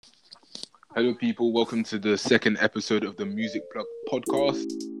Hello, people. Welcome to the second episode of the Music Plug podcast.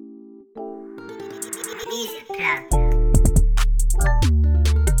 Music Plug.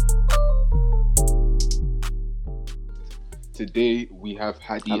 Today we have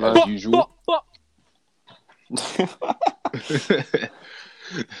Hadi Hello. as usual.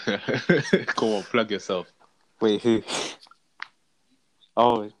 Go on, plug yourself. Wait, who?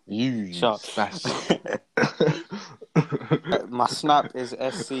 Oh, You Shut. spaz. my snap is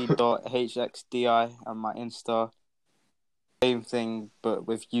sc.hxdi and my Insta, same thing, but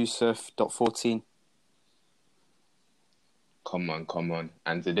with Yusuf.14. Come on.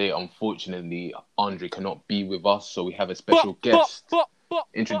 And today, unfortunately, Andre cannot be with us, so we have a special guest.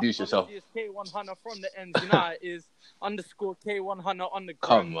 Introduce yourself. It's K1 Hunter from the ends. You know how it is. _ K1 Hunter on the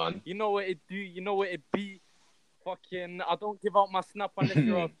Come gram. on. You know what it do. You know what it be. Fucking, I don't give out my snap unless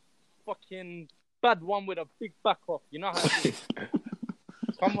you're a fucking bad one with a big back off. You know how it is.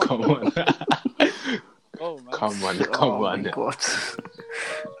 Come on. Oh, man. Come on. God.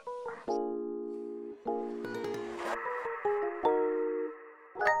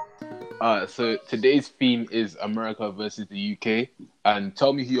 So today's theme is America versus the UK. And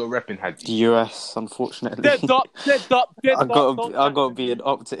tell me who you're repping, The Hadi. US, unfortunately. Dead up. I gotta be an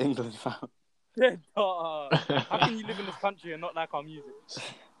up to England fan. Dead up. How can you live in this country and not like our music?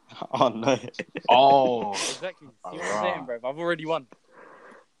 Oh no. Oh. Exactly. See what I'm saying, bro? I've already won.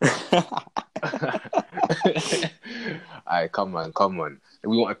 Alright, come on.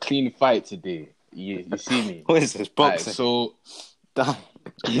 We want a clean fight today. You see me? What is this, boxing? So Damn.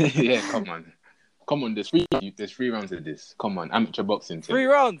 yeah, come on. There's three rounds of this. Come on, amateur boxing. 3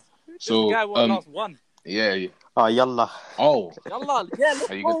 rounds. So This guy won last one. yeah. Oh, yallah. Oh, Yallah. Yeah, let's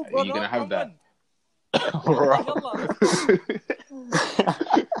Are you go, gonna- are brother. you gonna have Come that? on. Yallah, let's go.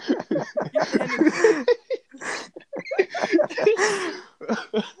 Keep the energy.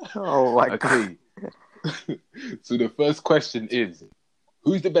 Oh my god. Okay. So the first question is,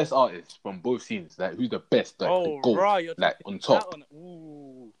 who's the best artist from both scenes? Like, who's the best? Like, the GOAT, right, you're like talking on top. that one.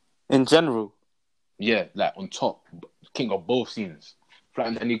 Ooh. In general. Yeah, like on top, king of both scenes. Fly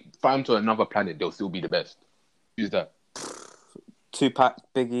him to another planet, they'll still be the best. Who's that? Tupac,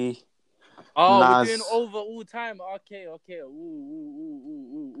 Biggie. Oh, Nas. we're doing over all time. Okay.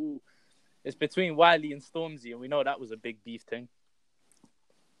 Ooh. It's between Wiley and Stormzy, and we know that was a big beef thing.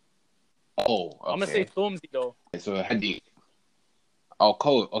 Oh, okay. I'm gonna say Stormzy though. So Hadi. Oh,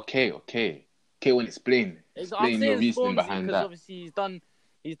 cool. Okay. K1, explain I'm your saying reasoning Stormzy behind because that. obviously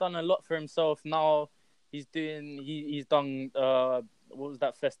he's done a lot for himself now. He's done what was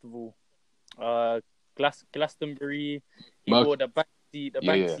that festival? Glastonbury. He Merc- wore the Banksy Yeah.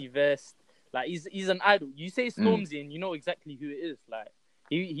 Banksy vest. Like he's an idol. You say Stormzy and you know exactly who it is. Like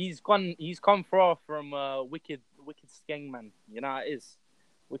he's come far from Wicked Skeng, man. You know how it is.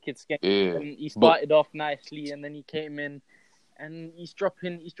 Wicked Skeng. Yeah. And he started off nicely and then he came in and he's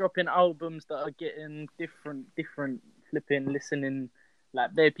dropping albums that are getting different flipping listening.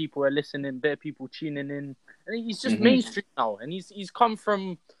 Like bare people are listening, bare people tuning in. And he's just mainstream now. And he's come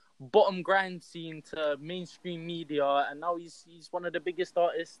from bottom grind scene to mainstream media, and now he's one of the biggest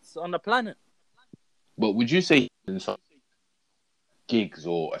artists on the planet. But would you say in some gigs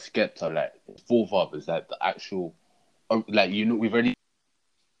or a Skepta, like forefathers, like the actual, like, you know, we've already,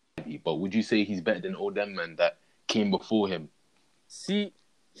 but would you say he's better than all them men that came before him? See,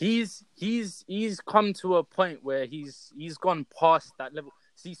 he's come to a point where he's gone past that level.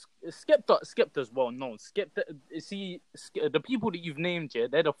 See, Skepta's well known. The people that you've named here,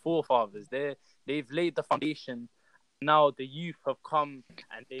 they're the forefathers. They've laid the foundation. Now the youth have come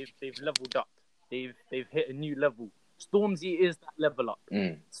and they've leveled up. They've hit a new level. Stormzy is that level up.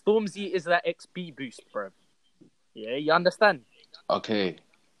 Stormzy is that XP boost, bro. Yeah, you understand? Okay.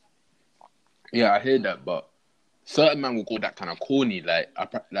 Yeah, I hear that, but certain man will go that kind of corny. Like, Oh,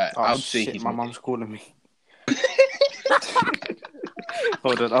 I would say shit, he's my mum's calling me.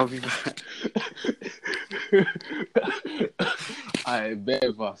 Hold on, I'll be back. I bet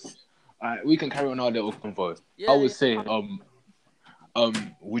of us. We can carry on our little convo. Yeah, I would say,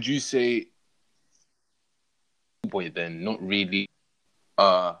 would you say, boy, then not really,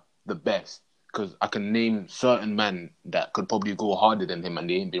 the best? Because I can name certain men that could probably go harder than him, and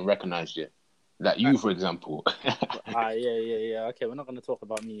they ain't been recognized yet. Like you, for example. Yeah. Okay, we're not going to talk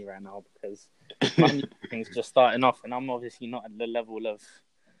about me right now because my music thing's just starting off, and I'm obviously not at the level of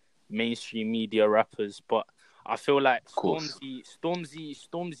mainstream media rappers. But I feel like course.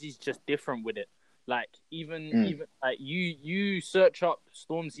 Stormzy's just different with it. Like even like you search up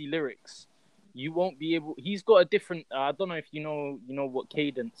Stormzy lyrics, you won't be able. He's got a different. I don't know if you know what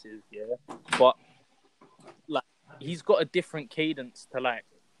cadence is, yeah, but like he's got a different cadence to like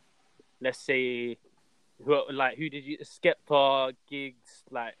let's say, who did you Skepta, Gigs,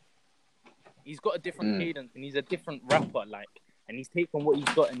 like he's got a different cadence and he's a different rapper, like, and he's taken what he's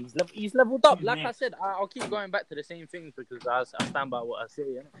got and he's leveled up. Like I said, I'll keep going back to the same things because I stand by what I say.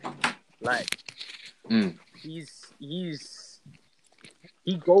 Innit? Like,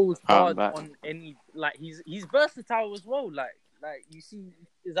 he goes hard on any, like he's versatile as well. Like you see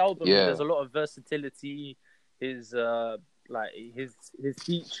his album, there's a lot of versatility. His his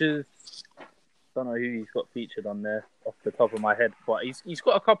features. Don't know who he's got featured on there off the top of my head, but he's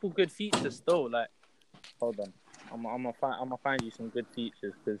got a couple good features still. Like, hold on, I'm gonna find you some good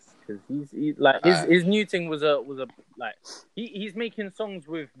features because he's like his new thing was a like he's making songs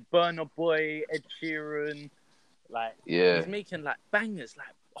with Burna Boy, Ed Sheeran, like he's making like bangers,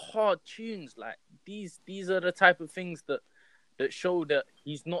 like hard tunes. Like these are the type of things that show that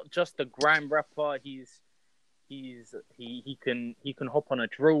he's not just a grime rapper. He can hop on a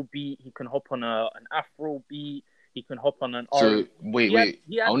drill beat. He can hop on an Afro beat. He can hop on an. So wait.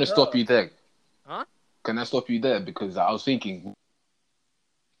 I want to stop you there. Huh? Can I stop you there because I was thinking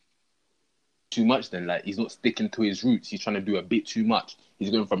too much. Then like he's not sticking to his roots. He's trying to do a bit too much. He's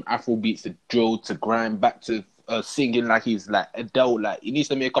going from Afro beats to drill to grime back to singing like he's like Adele. Like he needs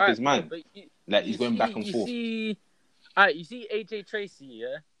to make up his mind. Like he's going back and forth. You see AJ Tracy,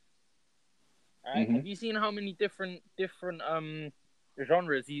 yeah. Right? Have you seen how many different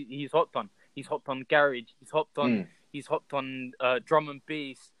genres he's hopped on? He's hopped on garage. He's hopped on drum and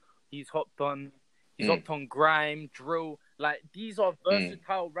bass. He's hopped on grime, drill. Like these are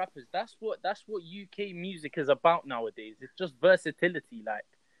versatile rappers. That's what UK music is about nowadays. It's just versatility.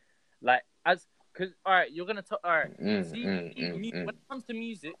 Like as because all right, you're gonna all right. When it comes to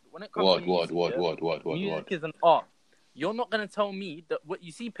music, music is an art. You're not gonna tell me that what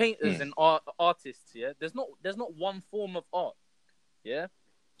you see painters and artists, yeah. There's not one form of art, yeah.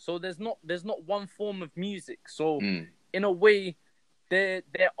 So there's not one form of music. So in a way, they're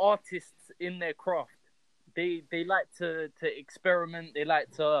artists in their craft. They like to experiment. They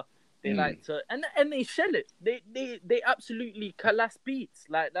like to and they shell it. They absolutely collapse beats.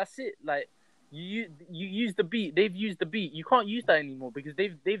 Like that's it. Like you use the beat. They've used the beat. You can't use that anymore because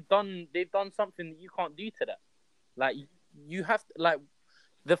they've done something that you can't do to that. Like you have to, like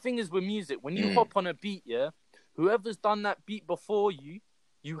the thing is with music, when you hop on a beat, yeah, whoever's done that beat before you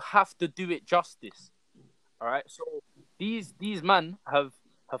have to do it justice. All right. So these men have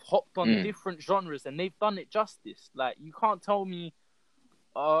hopped on different genres and they've done it justice. Like you can't tell me,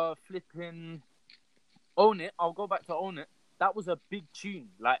 flipping Own It. I'll go back to Own It. That was a big tune.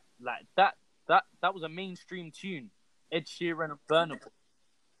 Like that was a mainstream tune. Ed Sheeran and Burna Boy.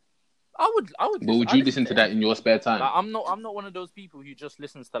 I would. But would you listen to that in your spare time? Like, I'm not one of those people who just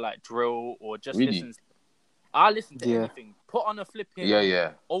listens to like drill or just listens. I listen to anything. Put on a flipping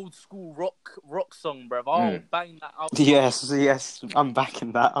old school rock song, bruv. I'll bang that out. Yes. I'm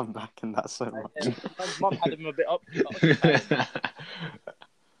backing that so much. Yeah. My mum had him a bit up.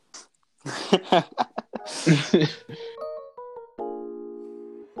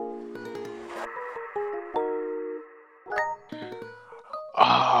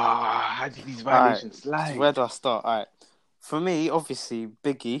 How do these violations slide? Where do I start? All right. For me, obviously,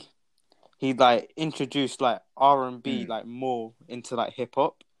 Biggie, he like introduced like R&B like more into like hip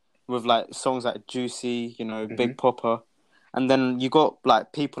hop with like songs like Juicy, you know, Big Popper, and then you got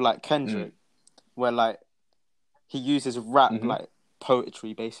like people like Kendrick, where like he uses rap like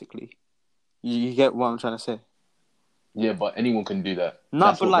poetry basically. You get what I'm trying to say? Yeah, but anyone can do that. No,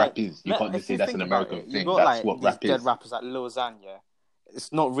 that's but what like, rap is. You can't just say that's an American thing. Got, that's like, what rap is. Dead rappers like Lil Xan, yeah.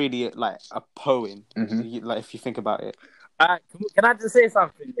 It's not really like a poem, like if you think about it. Can I just say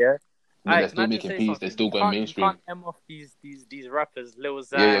something? Yeah. No, they're still making peace. They're still going mainstream. You can't off these rappers, Lil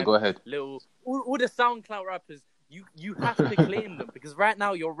Xan. Yeah, go ahead. All the SoundCloud rappers. You have to claim them because right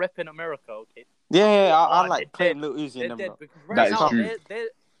now you're repping America, okay? Yeah, I like claim Lil Uzi and them. Right now, they're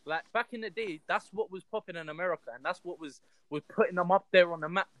like back in the day. That's what was popping in America, and that's what was putting them up there on the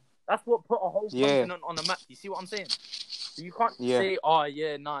map. That's what put a whole continent on the map. You see what I'm saying? So you can't say, it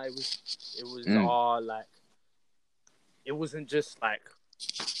was like it wasn't just like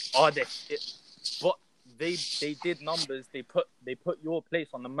that shit. But they did numbers. They put your place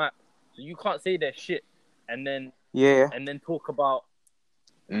on the map. So you can't say their shit and then talk about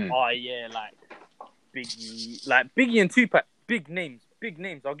like Biggie and Tupac, big names.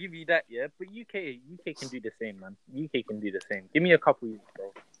 I'll give you that, yeah. But UK can do the same, man. UK can do the same. Give me a couple years,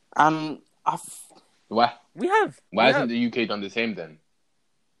 bro. Why? Why hasn't the UK done the same then?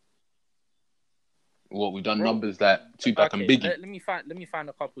 What we've done numbers like Tupac and Biggie. Let me find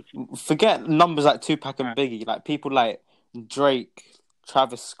a couple. Forget numbers like Tupac and Biggie. Like people like Drake,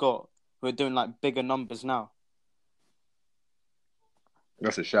 Travis Scott, who are doing like bigger numbers now.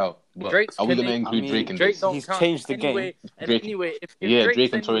 That's a shout. But Drake's are we gonna Canadian. include Drake in Drake this? don't He's count changed the anyway. game. And Drake- anyway, if yeah, Drake's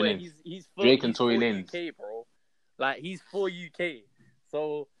Drake and Tory anywhere, Lanez. he's for, Drake and he's Tory for Lanez. UK, bro. Like he's for UK.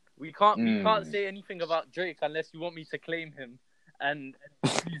 So we can't say anything about Drake unless you want me to claim him and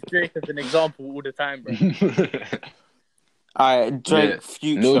use Drake as an example all the time, bro. Alright, Drake, Yeah,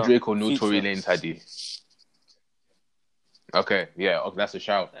 Future. no Drake or no Future. Tory Lanez, Hadi. Okay, yeah, okay, that's a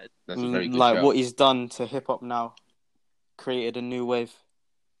shout. That's a very good Like shout. what he's done to hip hop now, created a new wave.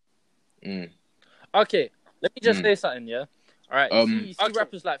 Okay, let me just say something, yeah? All right, you see okay.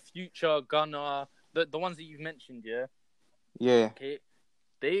 rappers like Future, Gunna, the ones that you've mentioned, yeah? Yeah. Okay,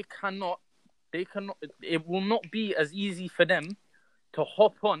 they cannot, it will not be as easy for them to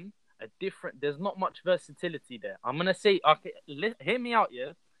hop on a different, there's not much versatility there. I'm going to say, okay, hear me out,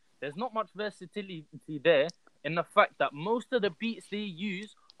 yeah? There's not much versatility there in the fact that most of the beats they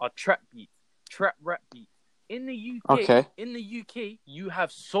use are trap beats, trap rap beats. In the UK, you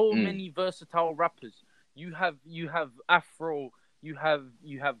have so many versatile rappers. You have Afro, you have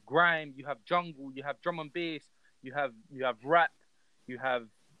grime, you have jungle, you have drum and bass, you have rap,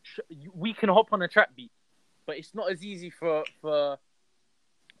 we can hop on a trap beat, but it's not as easy for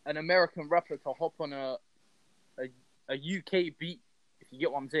an American rapper to hop on a UK beat. If you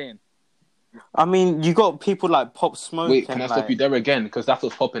get what I'm saying. I mean, you got people like Pop Smoke. Wait, can and I stop you there again? Because that's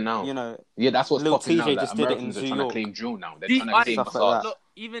what's popping now. You know, yeah, that's what's Lil popping TJ now. Like, just did it in Americans are New trying York. to claim drill now. They're See, trying to claim stuff like that. look,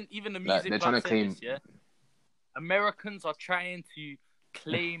 even the Like, music they're club trying to said claim. this, yeah. Americans are trying to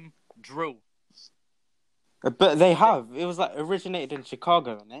claim drill. But they have. It was like originated in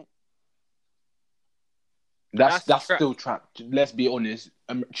Chicago, isn't it? That's trap. still trap. Let's be honest.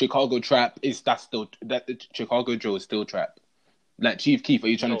 Chicago trap Chicago drill is still trap. Like Chief Keef, are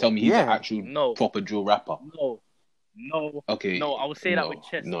you trying to tell me he's an actual proper drill rapper? No. Okay. No, I will say that with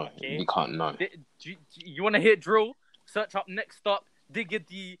chest. No, okay? you can't. No. You want to hear drill? Search up next up,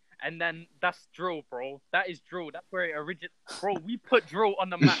 Diggity, and then that's drill, bro. That is drill. That's where it originates. Bro, we put drill on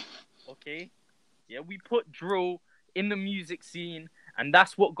the map, okay? Yeah, we put drill in the music scene, and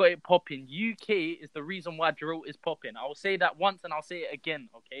that's what got it popping. UK is the reason why drill is popping. I'll say that once, and I'll say it again,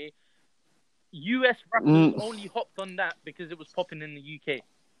 okay? US rappers only hopped on that because it was popping in the UK.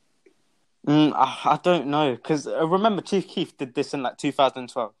 I don't know, because remember Chief Keef did this in like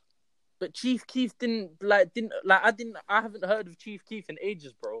 2012. But Chief Keef I haven't heard of Chief Keef in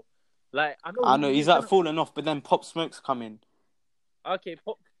ages, bro. Like I know he's like falling off, but then Pop Smoke's coming. Okay,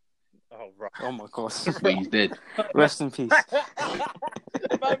 Pop. Oh right. Oh my gosh. Wait, he's dead. Rest in peace. I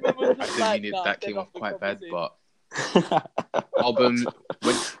think that came off quite bad, but album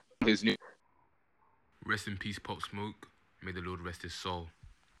with his new. Rest in peace, Pop Smoke. May the Lord rest his soul.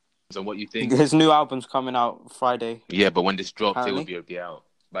 So what you think? His new album's coming out Friday. Yeah, but when this drops, Apparently. it will be out.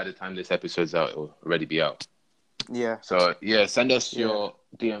 By the time this episode's out, it will already be out. Yeah. So, yeah, send us your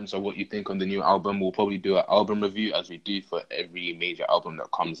DMs of what you think on the new album. We'll probably do an album review as we do for every major album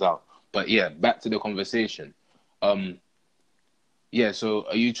that comes out. But, yeah, back to the conversation. Yeah, so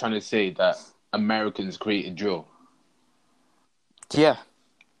are you trying to say that Americans created drill? Yeah.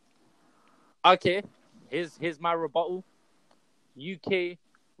 Okay, here's my rebuttal. UK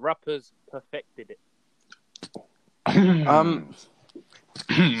rappers perfected it.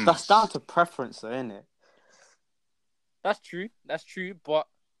 That's down to preference, though, isn't it? That's true, but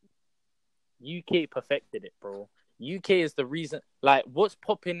UK perfected it, bro. UK is the reason. Like, what's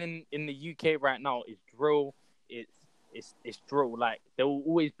popping in the UK right now is drill. It's drill. Like, there will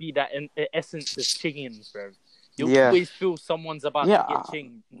always be that essence of chinging, bro. You'll always feel someone's about to get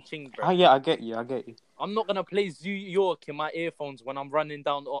ching, bro. Yeah, I get you. I'm not gonna play Zoo York in my earphones when I'm running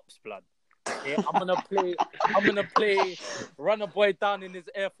down Ops, blood. Yeah, I'm gonna play Run a Boy Down in his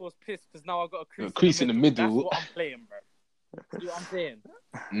Air Force Piss because now I got a crease in the middle. That's what I'm playing, bro. See what I'm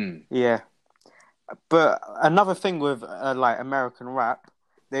saying? Yeah. But another thing with like American rap,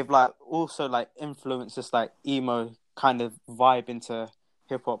 they've like also like influenced this like emo kind of vibe into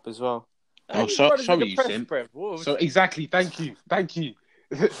hip hop as well. Oh, sorry, you simp. So exactly, thank you.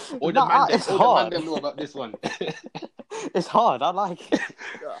 Or the man know about this one. It's hard. I like it.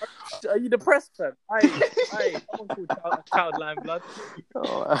 Are you depressed, fam? Aye. Someone called Childline Blood.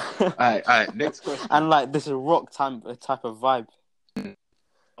 Alright, next question. And like this is rock type of vibe.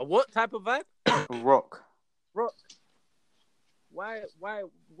 A what type of vibe? Rock. Why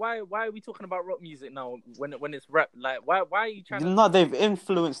are we talking about rock music now when it's rap? Like why are you trying to? No, they've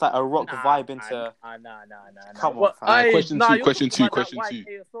influenced like a rock vibe into. Nah. Come on, question two.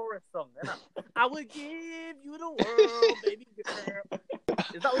 Song, I would give you the world, baby girl.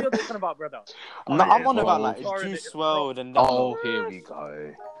 Is that what you're talking about, brother? No, I'm on about like Juice WRLD and. Oh, here we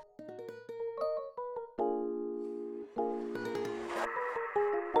go.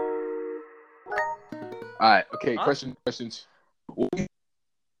 Alright, okay. Huh? Questions. What do you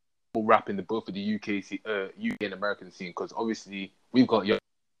think rap in the both of the UK and American scene? Because obviously we've got young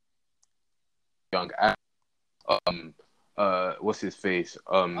what's his face?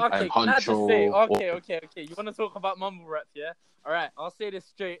 Okay, can I just say, okay. You want to talk about mumble rap, yeah? All right, I'll say this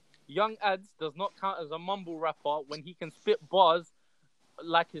straight. Young Ads does not count as a mumble rapper when he can spit bars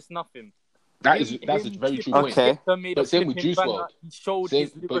like it's nothing. That's a very true point. Okay. But same with Juice banger. WRLD. He showed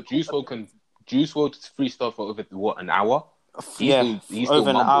his But lyrical Juice WRLD freestyle for over an hour. He Yeah, still over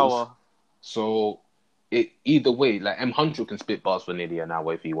an mumbles. hour. So either way, like M Huncho can spit bars for nearly an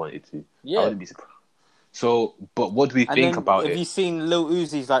hour if he wanted to. Yeah. I wouldn't be surprised. So, but what do we And think then, about have it? you seen Lil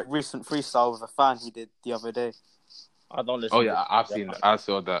Uzi's like recent freestyle with a fan he did the other day? I don't listen. Oh yeah, I've seen that. I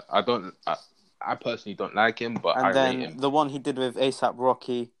saw that. I personally don't like him, but And I then rate him. the one he did with ASAP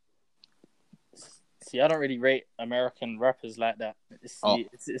Rocky. See, I don't really rate American rappers like that. Oh.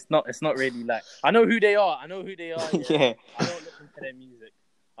 It's not really like I know who they are. Yeah. Yeah. I don't listen to their music.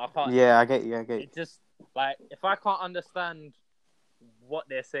 I can't. Yeah, I get you. It just like if I can't understand what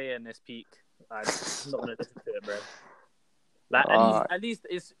they're saying, this peak. I'm not gonna listen to it, bro. Like at least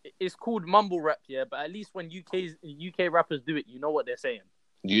it's called mumble rap, yeah. But at least when UK rappers do it, you know what they're saying.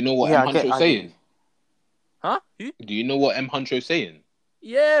 Do you know what Yeah, M Huncho's saying? Huh? Who? Do you know what M Huncho's saying?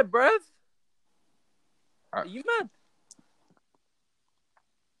 Yeah, bruv. Are you mad?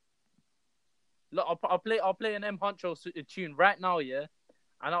 Look, I'll play an M Huncho tune right now, yeah,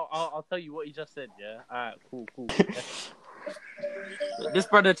 and I'll tell you what he just said, yeah. Alright, cool. This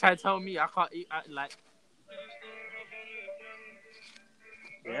brother tried to tell me I can't eat like.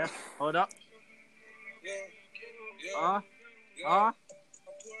 Yeah, hold up.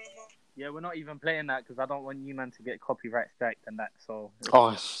 Yeah, we're not even playing that because I don't want you man to get copyright striked and that. So.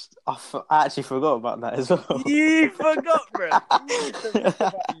 Oh, I actually forgot about that as well. You forgot, bro.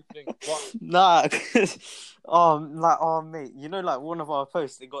 Nah, mate, you know, like one of our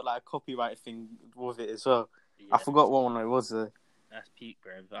posts, they got like a copyright thing with it as well. Yeah. I forgot what one it was. That's peak,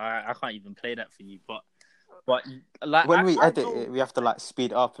 bro. I can't even play that for you, but like when we edit it, we have to like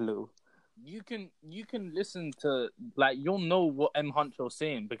speed up a little. You can listen to like you'll know what M Huncho's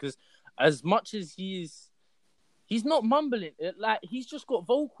saying because as much as he's not mumbling, like he's just got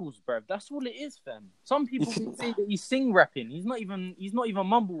vocals, bruv. That's all it is, fam. Some people can say that he's sing rapping. He's not even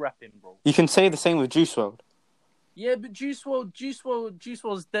mumble rapping, bro. You can say the same with Juice WRLD. Yeah, but Juice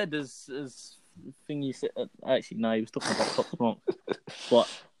WRLD's dead as thingy said. Actually, no, he was talking about Pop Smoke. But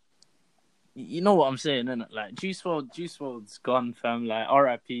you know what I'm saying, innit? Like Juice WRLD's gone, fam. Like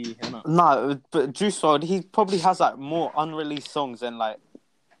R.I.P. innit? No, but Juice WRLD, he probably has like more unreleased songs than like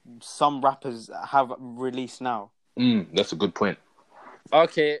some rappers have released now. That's a good point.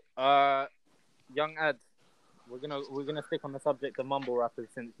 Okay, Young Ad, we're gonna stick on the subject of mumble rappers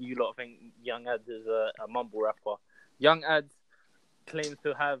since you lot think Young Ad is a mumble rapper. Young Ad claims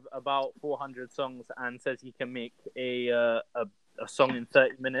to have about 400 songs and says he can make a song in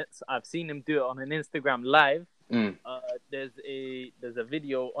 30 minutes. I've seen him do it on an Instagram live. There's a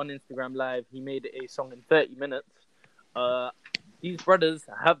video on Instagram live. He made a song in 30 minutes. These brothers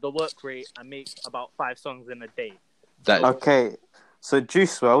have the work rate and make about 5 songs in a day. Okay, so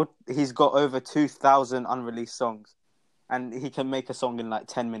Juice WRLD, he's got over 2,000 unreleased songs, and he can make a song in like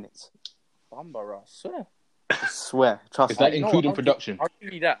 10 minutes. Bambara, I swear, trust me. Is that including production? I'll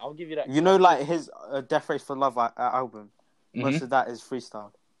give you that. You know, like his Death Race for Love album, most of that is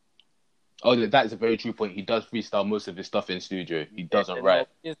freestyle. Oh, that is a very true point. He does freestyle most of his stuff in studio. He doesn't write.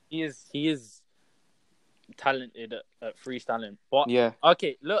 He is talented at freestyling. But yeah.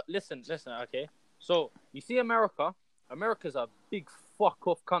 Okay, look, listen. Okay, so you see, America's a big fuck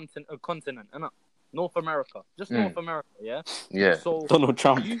off continent, isn't it? North America, just North America, yeah. Yeah. So Donald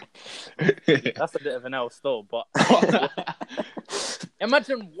Trump. That's a bit of an L still, but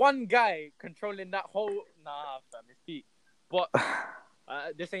imagine one guy controlling that whole. Nah, fam, it's peak. But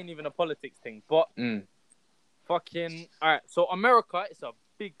this ain't even a politics thing. But fucking alright. So America is a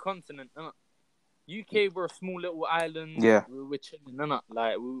big continent, isn't it? UK, we're a small little island. Yeah. We're chilling, innit?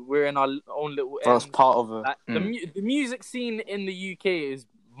 Like, we're in our own little That's part of it. Like, the music scene in the UK is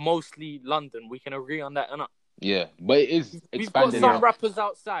mostly London. We can agree on that, innit? Yeah, but it is expanding. We've got some rappers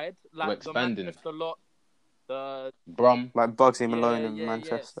outside, like the Manchester lot, the Brum, like Bugsy Malone in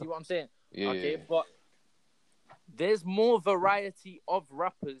Manchester. See what I'm saying? Yeah. Okay, but there's more variety of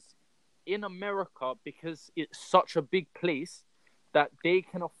rappers in America because it's such a big place that they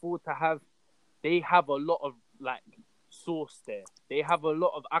can afford to have. They have a lot of like source there. They have a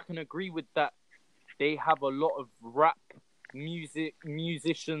lot of. I can agree with that. They have a lot of rap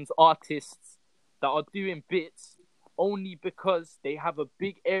musicians, artists that are doing bits only because they have a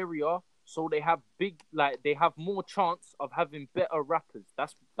big area, so they have they have more chance of having better rappers.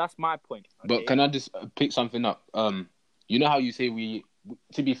 That's my point. Okay? But can I just pick something up? You know how you say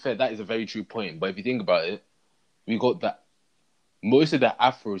to be fair, that is a very true point. But if you think about it, we got that most of the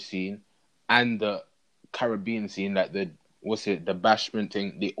Afro scene and the Caribbean scene, like the bashment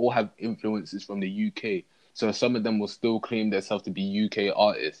thing, they all have influences from the UK. So some of them will still claim themselves to be UK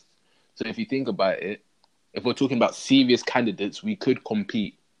artists. So if you think about it, if we're talking about serious candidates, we could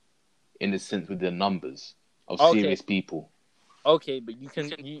compete in a sense with the numbers of serious people. Okay, but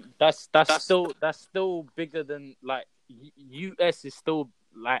that's still bigger than like US is still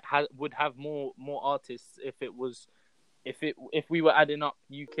like would have more artists if we were adding up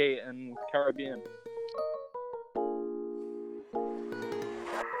UK and Caribbean.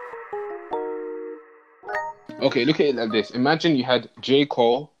 Okay, look at it like this. Imagine you had J.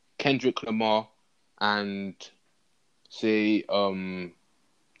 Cole, Kendrick Lamar, and say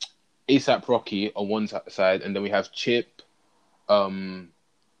A$AP Rocky on one side, and then we have Chip,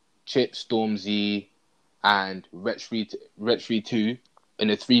 Stormzy, and Wretch 3 in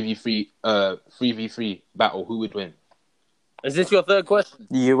a 3v3 battle. Who would win? Is this your third question?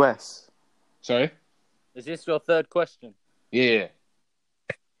 US. Sorry? Is this your third question? Yeah.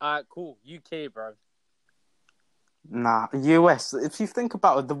 Alright, cool. UK, bro. Nah, US. If you think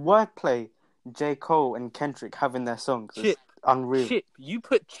about it, the wordplay J. Cole and Kendrick have in their songs is unreal. Chip. You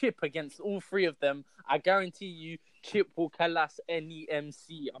put Chip against all three of them, I guarantee you Chip will class any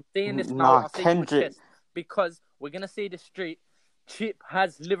MC. I'm saying this now. I'll say Kendrick. chest, because we're going to say this straight. Chip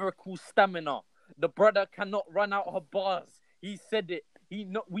has lyrical stamina. The brother cannot run out of bars. He said it. We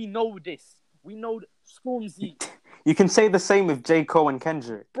know this. We know Stormzy. You can say the same with J. Cole and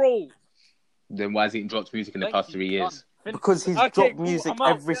Kendrick. Bro. Then why has he dropped music in the past 3 years? Because he's dropped music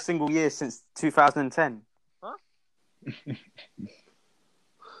every single year since 2010. Huh?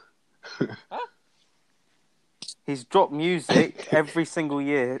 He's dropped music every single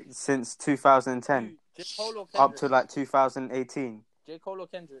year since 2010. J. Cole or Kendrick? Up to like 2018. J. Cole or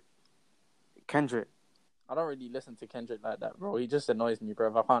Kendrick? Kendrick. I don't really listen to Kendrick like that, bro. He just annoys me,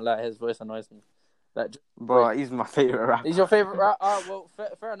 bro. I can't lie. His voice annoys me. Like, bro, he's my favorite rapper. He's your favorite rapper? Well,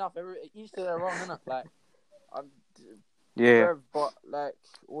 fair enough. Each to their own, innit? Like, yeah. Bro, but like,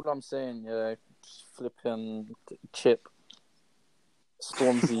 all I'm saying, flipping Chip,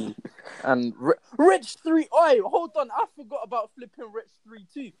 Stormzy, and Rich 3. Oi, hold on. I forgot about flipping Rich 3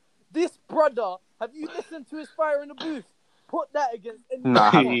 too. This brother, have you listened to his Fire in the Booth? Put that against any Nah.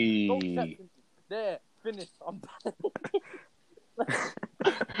 other. Don't step into- There, finished. I'm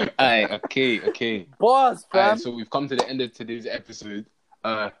Alright, okay. Bars, fam. Alright, so we've come to the end of today's episode.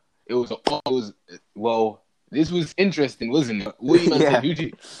 This was interesting, wasn't it? What you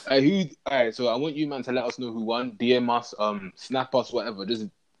man said, alright, so I want you man to let us know who won. DM us, snap us, whatever. Just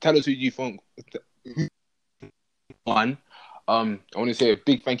tell us who you think won. I want to say a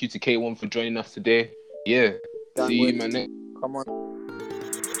big thank you to K1 for joining us today. Yeah. See you man next. Come on.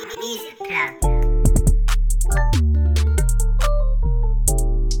 Music Club.